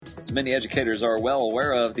many educators are well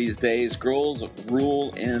aware of these days, girls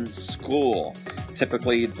rule in school.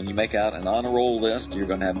 Typically, when you make out an honor roll list, you're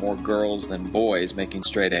going to have more girls than boys making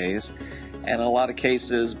straight A's. And in a lot of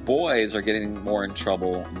cases, boys are getting more in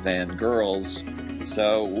trouble than girls.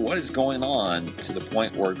 So what is going on to the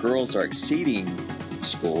point where girls are exceeding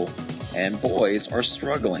school and boys are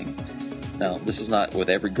struggling? Now, this is not with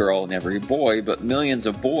every girl and every boy, but millions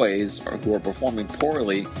of boys who are performing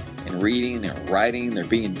poorly in reading and writing. They're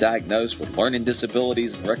being diagnosed with learning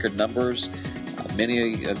disabilities in record numbers.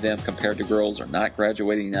 Many of them, compared to girls, are not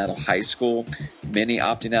graduating out of high school. Many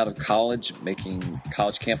opting out of college, making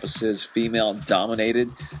college campuses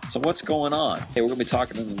female-dominated. So what's going on? Hey, we're going to be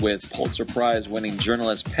talking with Pulitzer Prize-winning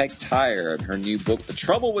journalist Peg Tyre in her new book, The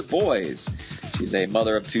Trouble with Boys. She's a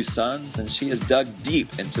mother of 2 sons, and she has dug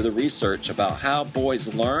deep into the research about how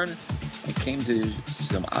boys learn and came to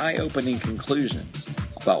some eye-opening conclusions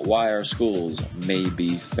about why our schools may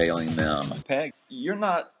be failing them. Peg, you're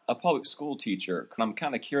not a public school teacher. I'm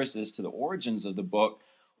kind of curious as to the origins of the book.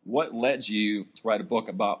 What led you to write a book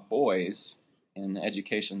about boys in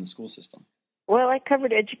education in the school system? Well, I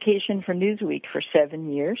covered education for Newsweek for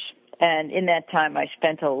 7 years, and in that time I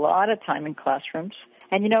spent a lot of time in classrooms.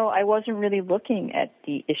 And, I wasn't really looking at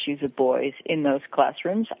the issues of boys in those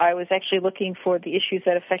classrooms. I was actually looking for the issues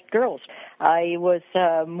that affect girls. I was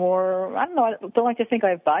I don't like to think I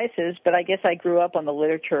have biases, but I guess I grew up on the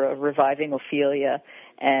literature of reviving Ophelia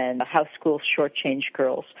and how schools shortchanged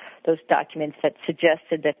girls, those documents that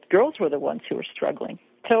suggested that girls were the ones who were struggling.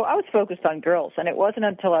 So I was focused on girls, and it wasn't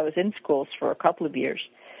until I was in schools for a couple of years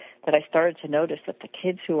that I started to notice that the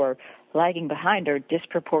kids who are lagging behind are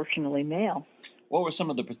disproportionately male. What were some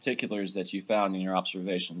of the particulars that you found in your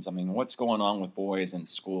observations? I mean, what's going on with boys in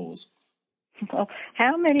schools? Well,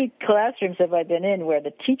 how many classrooms have I been in where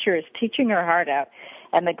the teacher is teaching her heart out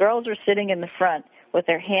and the girls are sitting in the front with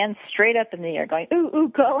their hands straight up in the air going, ooh,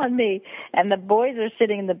 ooh, call on me. And the boys are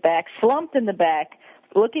sitting in the back, slumped in the back,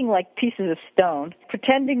 looking like pieces of stone,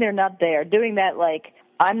 pretending they're not there, doing that like,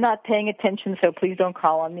 I'm not paying attention, so please don't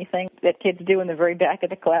call on me thing that kids do in the very back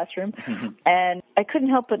of the classroom. And I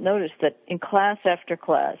couldn't help but notice that in class after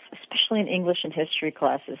class, especially in English and history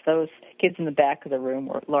classes, those kids in the back of the room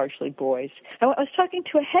were largely boys. I was talking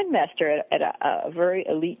to a headmaster at a very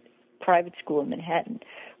elite private school in Manhattan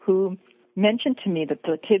who mentioned to me that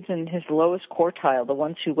the kids in his lowest quartile, the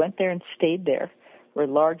ones who went there and stayed there, were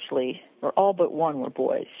largely, or all but one, were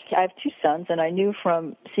boys. I have 2 sons, and I knew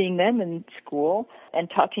from seeing them in school and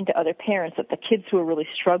talking to other parents that the kids who were really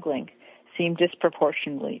struggling seemed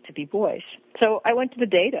disproportionately to be boys. So I went to the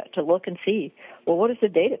data to look and see, well, what does the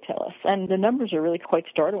data tell us? And the numbers are really quite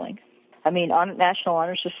startling. I mean, National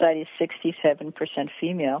Honor Society is 67%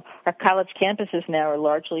 female. Our college campuses now are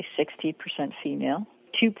largely 60% female.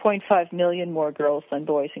 2.5 million more girls than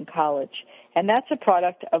boys in college. And that's a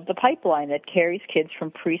product of the pipeline that carries kids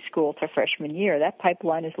from preschool to freshman year. That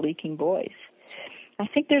pipeline is leaking boys. I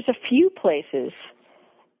think there's a few places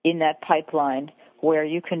in that pipeline where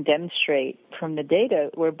you can demonstrate from the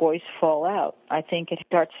data where boys fall out. I think it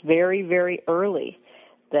starts very, very early,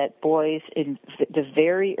 that boys in the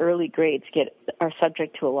very early grades are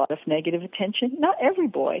subject to a lot of negative attention. Not every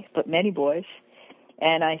boy, but many boys.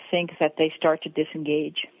 And I think that they start to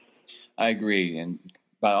disengage. I agree. And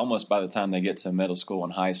by the time they get to middle school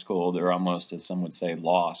and high school, they're almost, as some would say,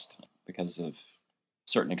 lost because of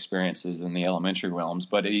certain experiences in the elementary realms.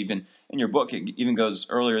 But even in your book, it even goes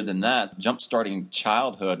earlier than that, jump-starting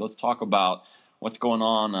childhood. Let's talk about what's going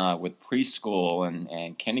on with preschool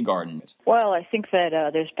and kindergarten. Well, I think that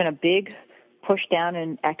there's been a big push down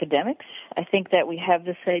in academics. I think that we have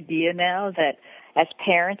this idea now that as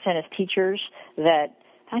parents and as teachers, that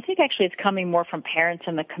I think actually it's coming more from parents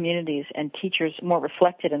and the communities and teachers more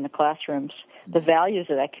reflected in the classrooms, the values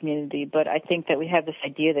of that community. But I think that we have this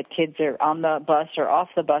idea that kids are on the bus or off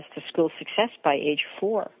the bus to school success by age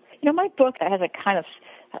 4. My book has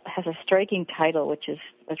a striking title, which is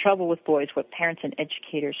The Trouble with Boys, What Parents and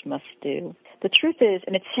Educators Must Do. The truth is,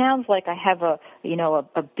 and it sounds like I have a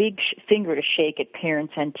big finger to shake at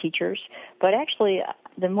parents and teachers, but actually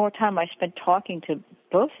the more time I spent talking to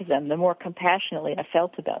both of them, the more compassionately I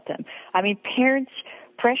felt about them. I mean, parents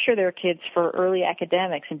pressure their kids for early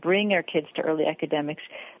academics and bring their kids to early academics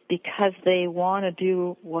because they want to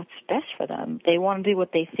do what's best for them. They want to do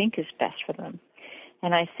what they think is best for them.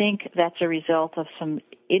 And I think that's a result of some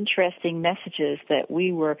interesting messages that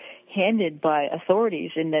we were handed by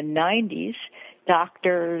authorities in the 90s,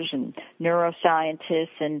 doctors and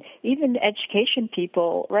neuroscientists and even education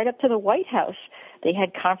people right up to the White House. They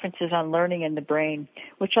had conferences on learning in the brain,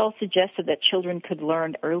 which all suggested that children could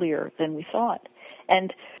learn earlier than we thought.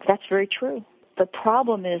 And that's very true. the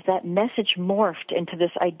problem is that message morphed into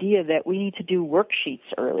this idea that we need to do worksheets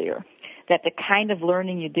earlier, that the kind of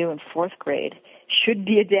learning you do in fourth grade should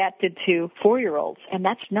be adapted to 4-year-olds, and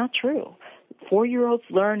that's not true. 4-year-olds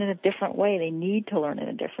learn in a different way. They need to learn in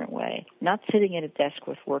a different way, not sitting at a desk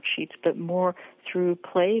with worksheets, but more through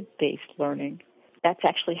play-based learning. That's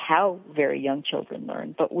actually how very young children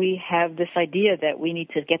learn. But we have this idea that we need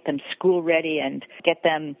to get them school ready and get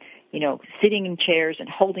them, sitting in chairs and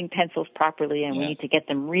holding pencils properly, and we need to get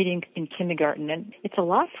them reading in kindergarten. And it's a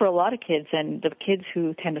lot for a lot of kids, and the kids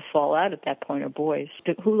who tend to fall out at that point are boys,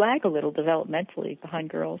 who lag a little developmentally behind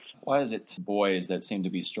girls. Why is it boys that seem to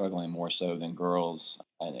be struggling more so than girls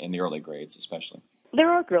in the early grades especially? There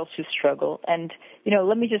are girls who struggle, and,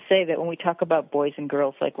 let me just say that when we talk about boys and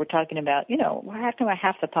girls, like we're talking about, we're talking about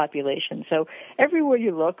half the population. So everywhere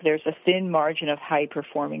you look, there's a thin margin of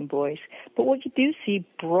high-performing boys. But what you do see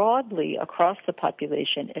broadly across the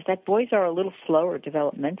population is that boys are a little slower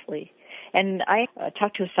developmentally. And I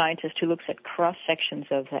talked to a scientist who looks at cross-sections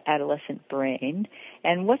of the adolescent brain,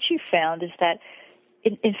 and what she found is that,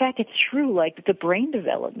 in fact, it's true, like the brain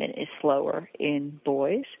development is slower in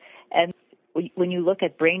boys, and when you look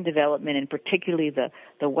at brain development, and particularly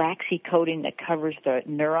the waxy coating that covers the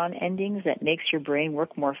neuron endings that makes your brain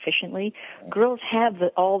work more efficiently, girls have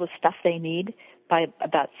all the stuff they need by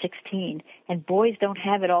about 16, and boys don't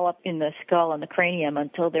have it all up in the skull and the cranium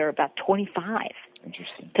until they're about 25.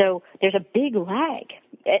 Interesting. So there's a big lag.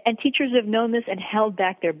 And teachers have known this and held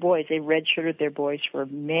back their boys. They redshirted their boys for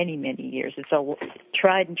many, many years. It's a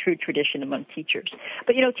tried and true tradition among teachers.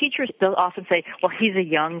 But, teachers, they'll often say, well, he's a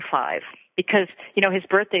young 5. Because, his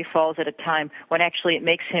birthday falls at a time when actually it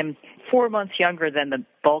makes him 4 months younger than the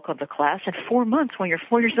bulk of the class. And 4 months when you're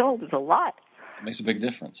 4 years old is a lot. It makes a big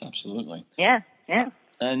difference, absolutely. Yeah.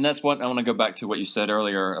 And that's what I want to go back to what you said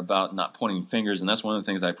earlier about not pointing fingers. And that's one of the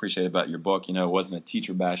things I appreciate about your book. It wasn't a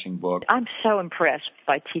teacher-bashing book. I'm so impressed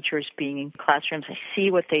by teachers being in classrooms. I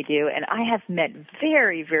see what they do. And I have met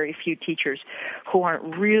very, very few teachers who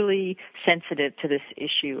aren't really sensitive to this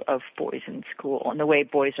issue of boys in school and the way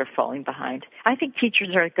boys are falling behind. I think teachers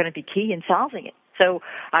are going to be key in solving it. So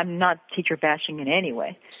I'm not teacher-bashing in any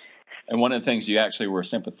way. And one of the things you actually were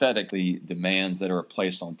sympathetic to the demands that are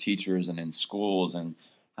placed on teachers and in schools, and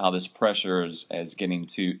how this pressure is getting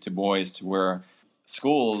to boys, to where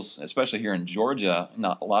schools, especially here in Georgia,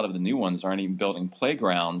 not a lot of the new ones aren't even building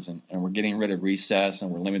playgrounds, and we're getting rid of recess,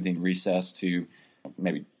 and we're limiting recess to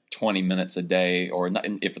maybe 20 minutes a day, or not,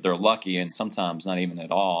 if they're lucky, and sometimes not even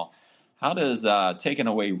at all. How does taking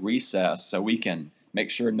away recess so we can make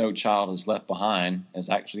sure no child is left behind is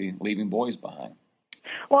actually leaving boys behind?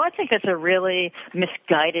 Well, I think that's a really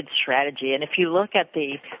misguided strategy. And if you look at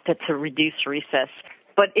to reduce recess,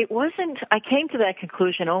 but it wasn't, I came to that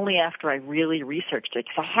conclusion only after I really researched it.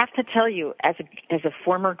 Because I have to tell you, as a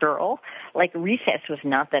former girl, like recess was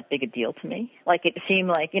not that big a deal to me. Like it seemed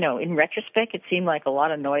like, in retrospect, it seemed like a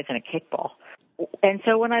lot of noise and a kickball. And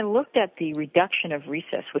so when I looked at the reduction of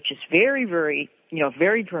recess, which is very, very,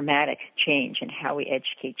 very dramatic change in how we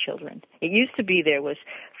educate children. It used to be there was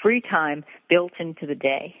free time built into the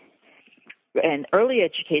day. And early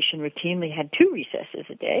education routinely had 2 recesses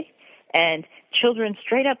a day. And children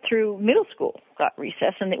straight up through middle school got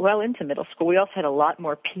recess, and well into middle school. We also had a lot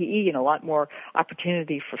more PE and a lot more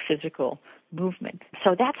opportunity for physical movement.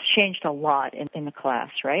 So that's changed a lot in the class,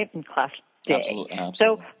 right? In class day. Absolutely.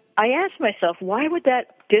 So I asked myself, why would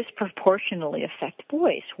that disproportionately affect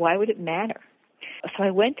boys? Why would it matter? So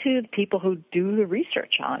I went to the people who do the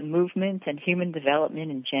research on movement and human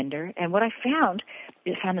development and gender, and what I found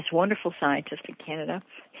this wonderful scientist in Canada.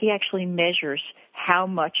 He actually measures how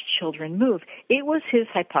much children move. It was his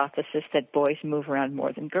hypothesis that boys move around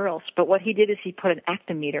more than girls, but what he did is he put an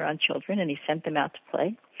actimeter on children and he sent them out to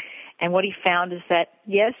play. And what he found is that,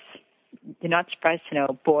 yes, you're not surprised to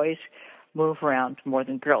know, boys move around more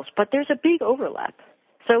than girls, but there's a big overlap.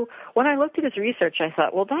 So when I looked at his research, I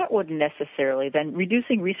thought, well, that wouldn't necessarily, then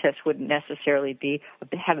reducing recess wouldn't necessarily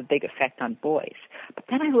have a big effect on boys. But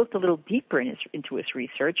then I looked a little deeper into his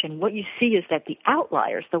research, and what you see is that the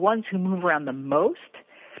outliers, the ones who move around the most,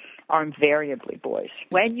 are invariably boys.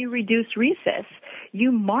 When you reduce recess,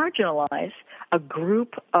 you marginalize a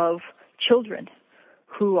group of children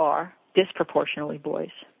who are disproportionately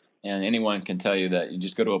boys. And anyone can tell you that you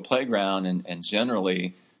just go to a playground and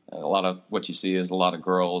generally a lot of what you see is a lot of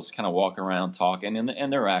girls kind of walk around talking,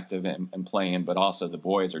 and they're active and playing, but also the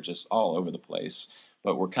boys are just all over the place.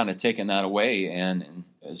 But we're kind of taking that away, and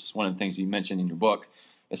as one of the things you mentioned in your book,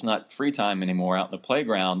 it's not free time anymore out in the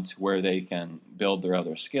playground where they can build their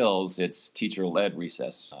other skills. It's teacher-led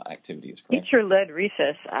recess activities, correct? Teacher-led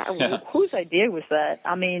recess. Whose idea was that?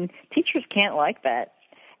 I mean, teachers can't like that,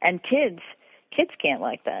 and kids can't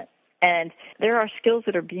like that. And there are skills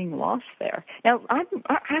that are being lost there. Now, I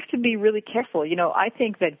have to be really careful. I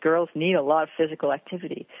think that girls need a lot of physical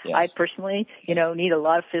activity. Yes. I personally, need a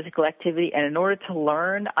lot of physical activity. And in order to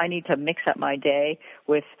learn, I need to mix up my day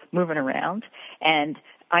with moving around. And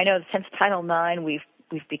I know since Title IX,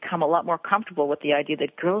 we've become a lot more comfortable with the idea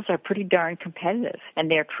that girls are pretty darn competitive, and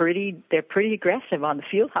they're pretty aggressive on the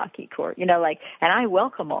field hockey court. And I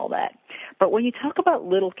welcome all that. But when you talk about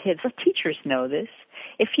little kids, the teachers know this.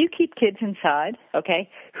 If you keep kids inside, okay,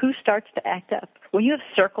 who starts to act up? When you have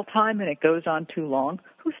circle time and it goes on too long,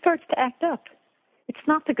 who starts to act up? It's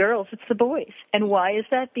not the girls, it's the boys. And why is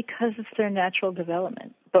that? Because it's their natural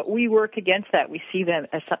development. But we work against that. We see them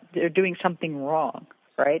as they're doing something wrong,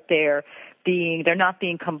 right? They're not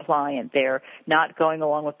being compliant. They're not going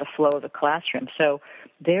along with the flow of the classroom. So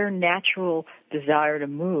their natural desire to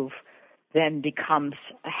move then becomes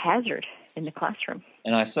a hazard in the classroom.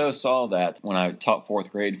 And I so saw that when I taught fourth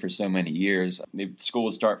grade for so many years. The school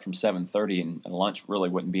would start from 7:30 and lunch really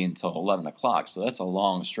wouldn't be until 11 o'clock. So that's a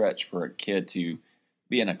long stretch for a kid to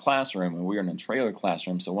be in a classroom, and we were in a trailer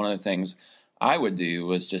classroom. So one of the things I would do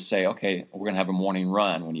was just say, okay, we're going to have a morning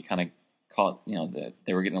run when you kind of caught, that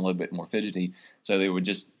they were getting a little bit more fidgety. So they would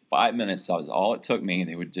just 5 minutes, that was all it took me.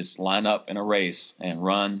 They would just line up in a race and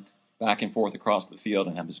run back and forth across the field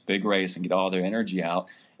and have this big race and get all their energy out.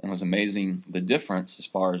 And it was amazing the difference as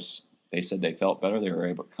far as they said they felt better, they were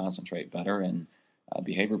able to concentrate better, and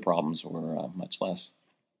behavior problems were much less.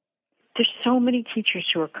 There's so many teachers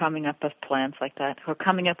who are coming up with plans like that, who are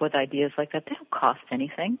coming up with ideas like that. They don't cost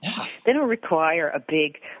anything. Yeah. They don't require a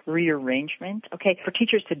big rearrangement. Okay, for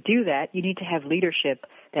teachers to do that, you need to have leadership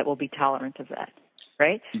that will be tolerant of that,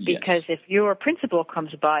 right? Yes. Because if your principal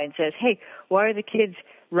comes by and says, hey, why are the kids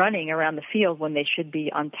running around the field when they should be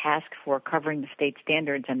on task for covering the state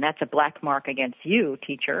standards, and that's a black mark against you,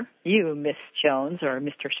 teacher, you, Miss Jones or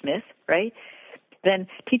Mr. Smith, right? Then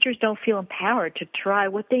teachers don't feel empowered to try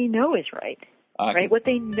what they know is right, what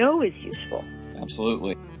they know is useful.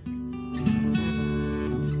 Absolutely.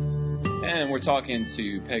 And we're talking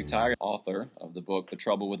to Peg Tiger, author of the book The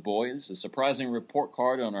Trouble with Boys, a surprising report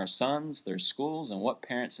card on our sons, their schools, and what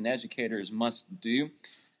parents and educators must do.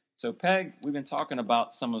 So, Peg, we've been talking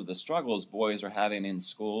about some of the struggles boys are having in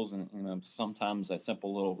schools, and sometimes a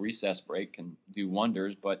simple little recess break can do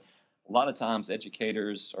wonders, but a lot of times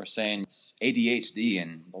educators are saying it's ADHD.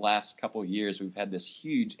 In the last couple of years, we've had this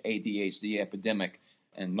huge ADHD epidemic,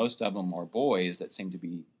 and most of them are boys that seem to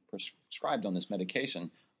be prescribed on this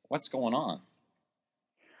medication. What's going on?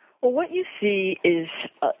 Well, what you see is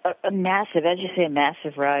a massive, as you say, a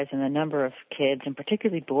massive rise in the number of kids, and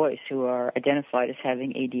particularly boys, who are identified as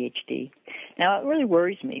having ADHD. Now, it really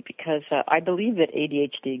worries me because I believe that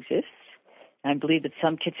ADHD exists. I believe that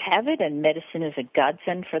some kids have it, and medicine is a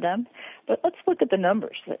godsend for them. But let's look at the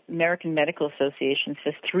numbers. The American Medical Association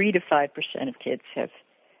says 3 to 5% of kids of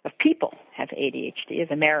people have ADHD,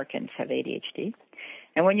 of Americans have ADHD.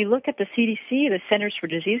 And when you look at the CDC, the Centers for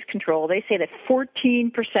Disease Control, they say that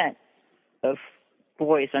 14% of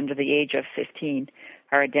boys under the age of 15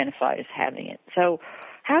 are identified as having it. So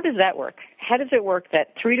how does that work? How does it work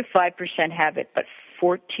that 3 to 5% have it, but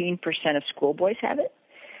 14% of schoolboys have it?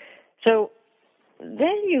 So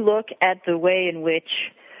then you look at the way in which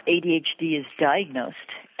ADHD is diagnosed,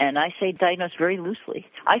 and I say diagnosed very loosely.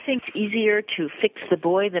 I think it's easier to fix the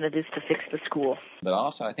boy than it is to fix the school. But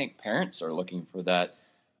also, I think parents are looking for that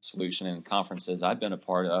solution in conferences I've been a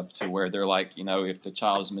part of, to where they're like, if the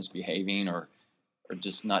child is misbehaving or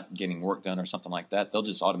just not getting work done or something like that, they'll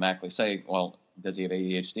just automatically say, well, does he have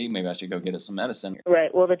ADHD? Maybe I should go get us some medicine.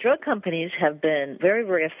 Right. Well, the drug companies have been very,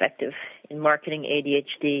 very effective in marketing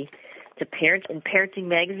ADHD to parents. In Parenting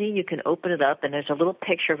Magazine, you can open it up, and there's a little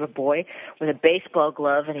picture of a boy with a baseball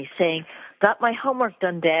glove, and he's saying, got my homework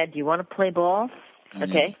done, Dad. Do you want to play ball? Mm-hmm.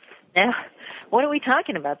 Okay. Now, what are we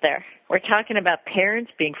talking about there? We're talking about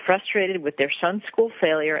parents being frustrated with their son's school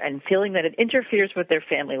failure and feeling that it interferes with their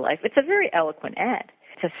family life. It's a very eloquent ad.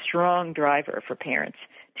 It's a strong driver for parents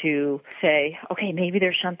to say, okay, maybe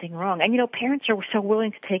there's something wrong. And, parents are so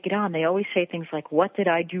willing to take it on. They always say things like, what did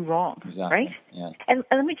I do wrong? Exactly. Right? Yeah. And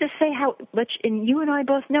let me just say how much, and you and I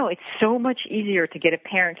both know, it's so much easier to get a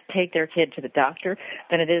parent to take their kid to the doctor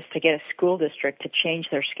than it is to get a school district to change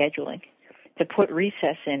their scheduling, to put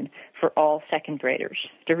recess in for all second graders,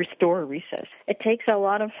 to restore recess. It takes a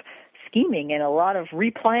lot of scheming and a lot of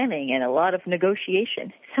replanning and a lot of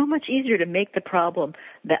negotiation. So much easier to make the problem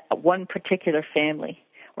that one particular family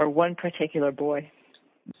or one particular boy.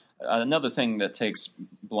 Another thing that takes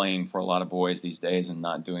blame for a lot of boys these days and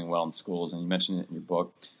not doing well in schools, and you mentioned it in your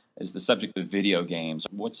book, is the subject of video games.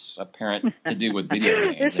 What's a parent to do with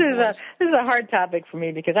video games? This is a hard topic for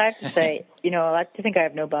me because I have to say, I like to think I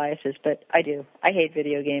have no biases, but I do. I hate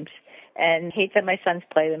video games and hate that my sons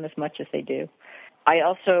play them as much as they do. I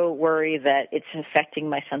also worry that it's affecting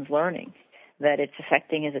my son's learning, that it's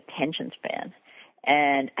affecting his attention span.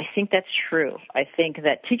 And I think that's true. I think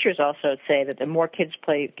that teachers also say that the more kids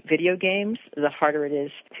play video games, the harder it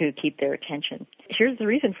is to keep their attention. Here's the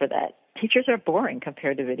reason for that. Teachers are boring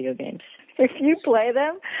compared to video games. If you play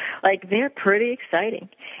them, they're pretty exciting.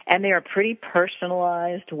 And they're a pretty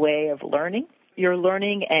personalized way of learning. You're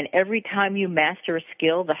learning, and every time you master a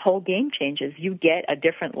skill, the whole game changes. You get a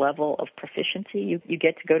different level of proficiency. You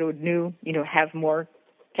get to go to a new, have more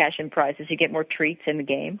cash and prizes. You get more treats in the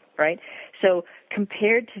game, right? So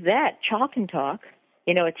compared to that, chalk and talk,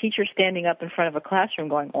 a teacher standing up in front of a classroom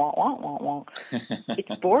going, wah, wah, wah, wah.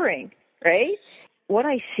 It's boring, right? What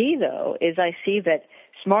I see, though, is I see that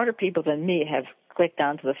smarter people than me have clicked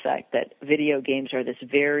onto the fact that video games are this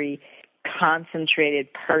very concentrated,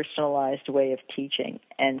 personalized way of teaching.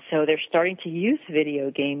 And so they're starting to use video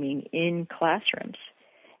gaming in classrooms.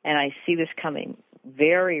 And I see this coming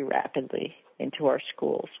very rapidly into our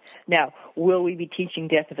schools. Now, will we be teaching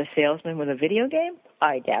Death of a Salesman with a video game?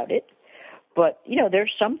 I doubt it. But,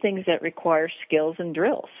 there's some things that require skills and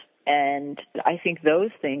drills. And I think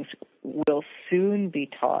those things will soon be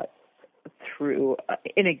taught through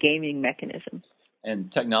in a gaming mechanism.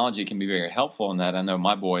 And technology can be very helpful in that. I know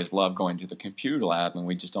my boys love going to the computer lab, and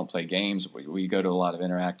we just don't play games. We go to a lot of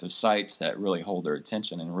interactive sites that really hold their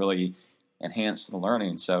attention and really enhance the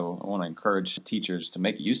learning. So I want to encourage teachers to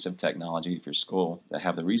make use of technology for school, to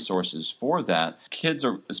have the resources for that. Kids,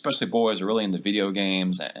 especially boys, are really into video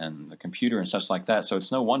games and the computer and such like that. So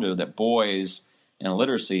it's no wonder that boys in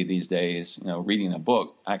literacy these days, reading a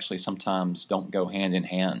book actually sometimes don't go hand in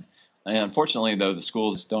hand. And unfortunately, though, the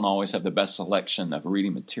schools don't always have the best selection of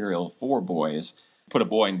reading material for boys. Put a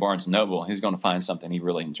boy in Barnes & Noble, he's going to find something he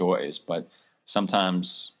really enjoys. But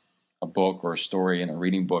sometimes a book or a story in a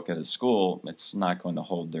reading book at a school, it's not going to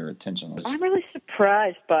hold their attention. I'm really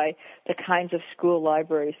surprised by the kinds of school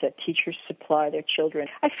libraries that teachers supply their children.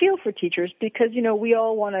 I feel for teachers because, we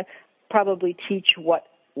all want to probably teach what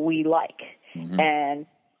we like. Mm-hmm.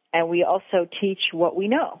 And we also teach what we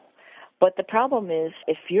know. But the problem is,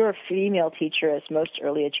 if you're a female teacher, as most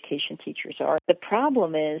early education teachers are, the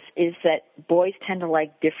problem is that boys tend to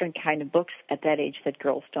like different kind of books at that age that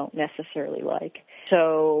girls don't necessarily like.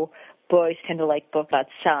 So boys tend to like books about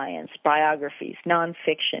science, biographies,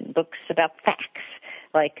 nonfiction, books about facts,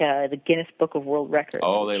 like the Guinness Book of World Records.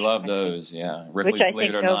 Oh, they love those, yeah. Ripley's Believe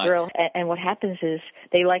It or Not. Girl. And what happens is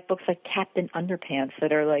they like books like Captain Underpants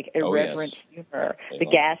that are like irreverent humor, The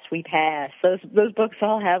Gas We Pass. Those books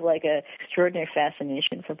all have like a extraordinary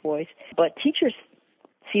fascination for boys. But teachers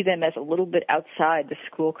see them as a little bit outside the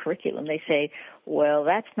school curriculum. They say, well,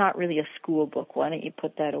 that's not really a school book. Why don't you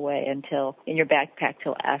put that away in your backpack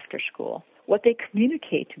till after school? What they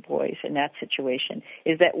communicate to boys in that situation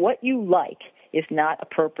is that what you like is not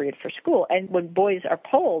appropriate for school. And when boys are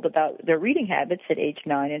polled about their reading habits at age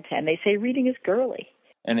 9 and 10, they say reading is girly.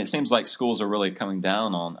 And it seems like schools are really coming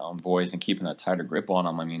down on boys and keeping a tighter grip on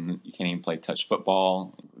them. I mean, you can't even play touch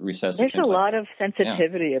football, recess. There's a lot of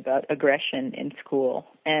sensitivity about aggression in school.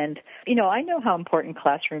 And, I know how important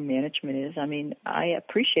classroom management is. I mean, I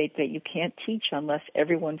appreciate that you can't teach unless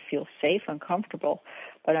everyone feels safe and comfortable.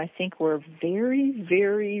 But I think we're very,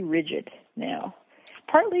 very rigid now.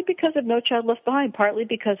 Partly because of No Child Left Behind, partly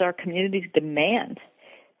because our communities demand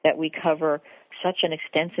that we cover such an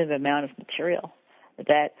extensive amount of material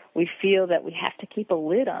that we feel that we have to keep a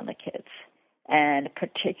lid on the kids, and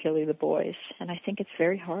particularly the boys. And I think it's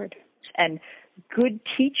very hard. And good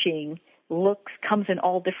teaching comes in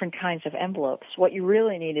all different kinds of envelopes. What you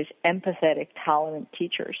really need is empathetic, tolerant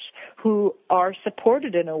teachers who are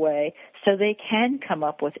supported in a way so they can come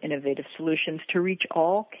up with innovative solutions to reach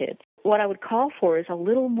all kids. What I would call for is a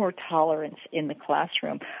little more tolerance in the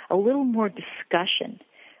classroom, a little more discussion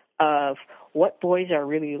of what boys are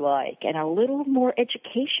really like, and a little more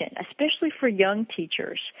education, especially for young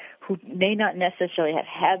teachers who may not necessarily have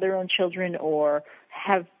had their own children or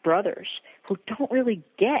have brothers who don't really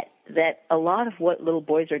get that a lot of what little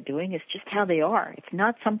boys are doing is just how they are. It's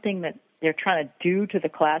not something that they're trying to do to the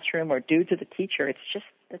classroom or do to the teacher.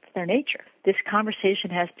 That's their nature. This conversation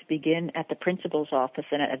has to begin at the principal's office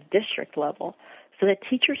and at a district level so that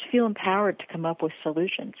teachers feel empowered to come up with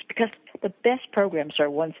solutions, because the best programs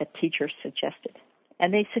are ones that teachers suggested.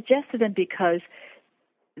 And they suggested them because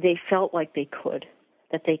they felt like they could.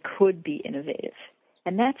 that they could be innovative.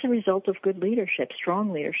 And that's a result of good leadership,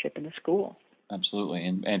 strong leadership in the school. Absolutely.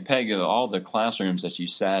 And Peg, all the classrooms that you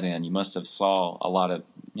sat in, you must have saw a lot of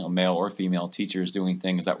male or female teachers doing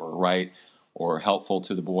things that were right or helpful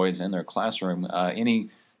to the boys in their classroom. Any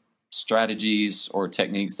strategies or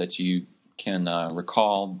techniques that you can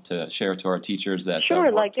recall to share to our teachers that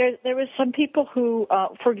Sure, like there was some people who,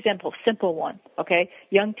 for example, simple one, okay,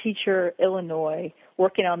 young teacher, Illinois,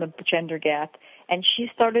 working on the gender gap, and she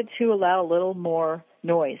started to allow a little more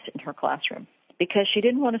noise in her classroom because she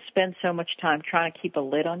didn't want to spend so much time trying to keep a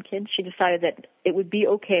lid on kids. She decided that it would be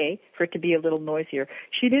okay for it to be a little noisier.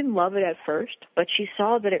 She didn't love it at first, but she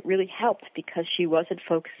saw that it really helped because she wasn't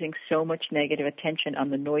focusing so much negative attention on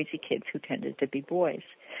the noisy kids who tended to be boys.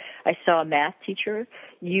 I saw a math teacher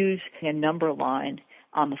use a number line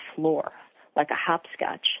on the floor, like a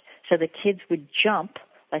hopscotch, so the kids would jump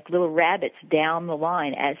like little rabbits down the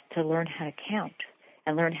line as to learn how to count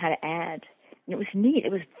and learn how to add. It was neat.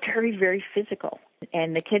 It was very, very physical.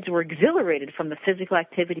 And the kids were exhilarated from the physical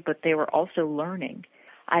activity, but they were also learning.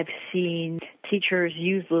 I've seen teachers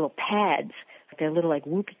use little pads. They're little like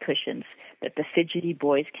whoopee cushions that the fidgety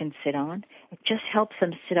boys can sit on. It just helps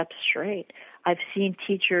them sit up straight. I've seen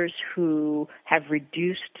teachers who have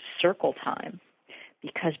reduced circle time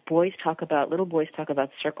because little boys talk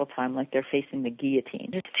about circle time like they're facing the guillotine.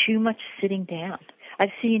 There's too much sitting down.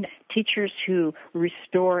 I've seen teachers who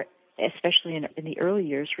restore, especially in the early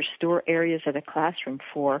years, restore areas of the classroom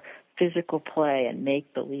for physical play and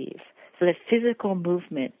make-believe so that physical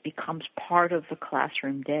movement becomes part of the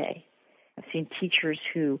classroom day. I've seen teachers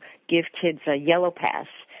who give kids a yellow pass,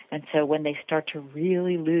 and so when they start to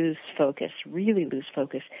really lose focus,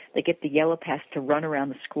 they get the yellow pass to run around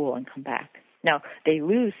the school and come back. Now, they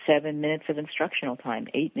lose 7 minutes of instructional time,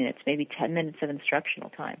 8 minutes, maybe 10 minutes of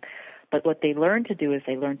instructional time. But what they learn to do is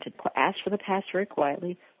they learn to ask for the pass very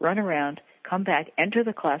quietly, run around, come back, enter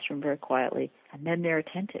the classroom very quietly, and then they're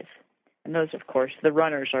attentive. And those, of course, the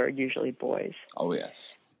runners are usually boys. Oh,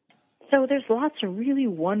 yes. So there's lots of really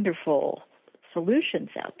wonderful solutions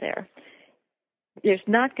out there. There's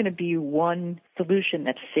not going to be one solution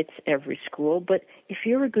that fits every school, but if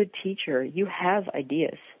you're a good teacher, you have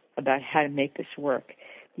ideas about how to make this work.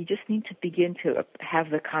 You just need to begin to have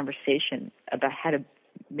the conversation about how to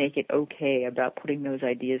make it okay about putting those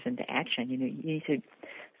ideas into action. You need to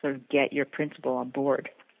sort of get your principal on board.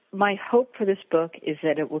 My hope for this book is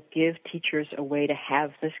that it will give teachers a way to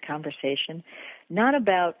have this conversation, not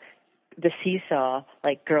about the seesaw,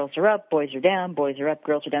 like girls are up, boys are down, boys are up,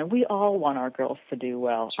 girls are down. We all want our girls to do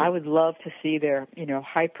well. Sure. I would love to see their,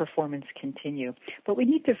 high performance continue. But we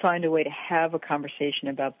need to find a way to have a conversation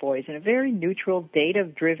about boys in a very neutral,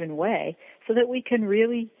 data-driven way so that we can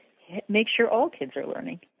really make sure all kids are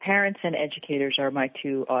learning. Parents and educators are my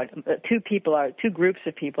two groups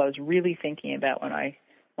of people I was really thinking about when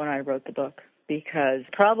I wrote the book. Because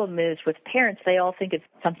the problem is with parents, they all think it's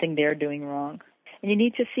something they're doing wrong. And you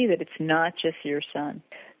need to see that it's not just your son.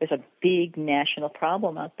 There's a big national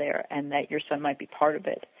problem out there, and that your son might be part of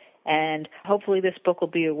it. And hopefully this book will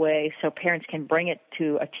be a way so parents can bring it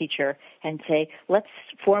to a teacher and say, let's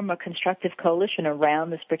form a constructive coalition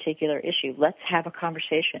around this particular issue. Let's have a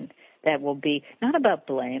conversation that will be not about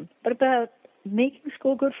blame, but about making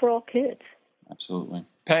school good for all kids. Absolutely.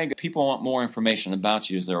 Peg, people want more information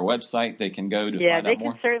about you. Is there a website they can go to find out more? Yeah, they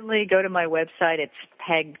can certainly go to my website. It's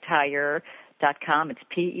pegtyre.com. It's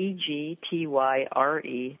PEGTYRE.com.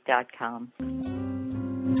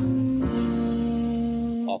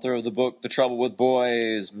 Author of the book, The Trouble with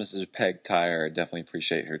Boys, Mrs. Peg Tyre. Definitely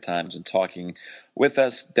appreciate her time and talking with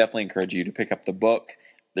us. Definitely encourage you to pick up the book.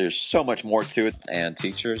 There's so much more to it. And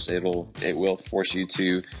teachers, it will force you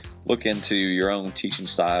to look into your own teaching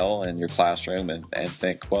style and your classroom and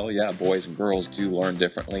think, well, yeah, boys and girls do learn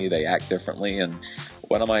differently. They act differently. And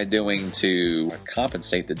what am I doing to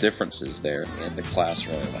compensate the differences there in the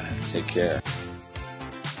classroom? Take care.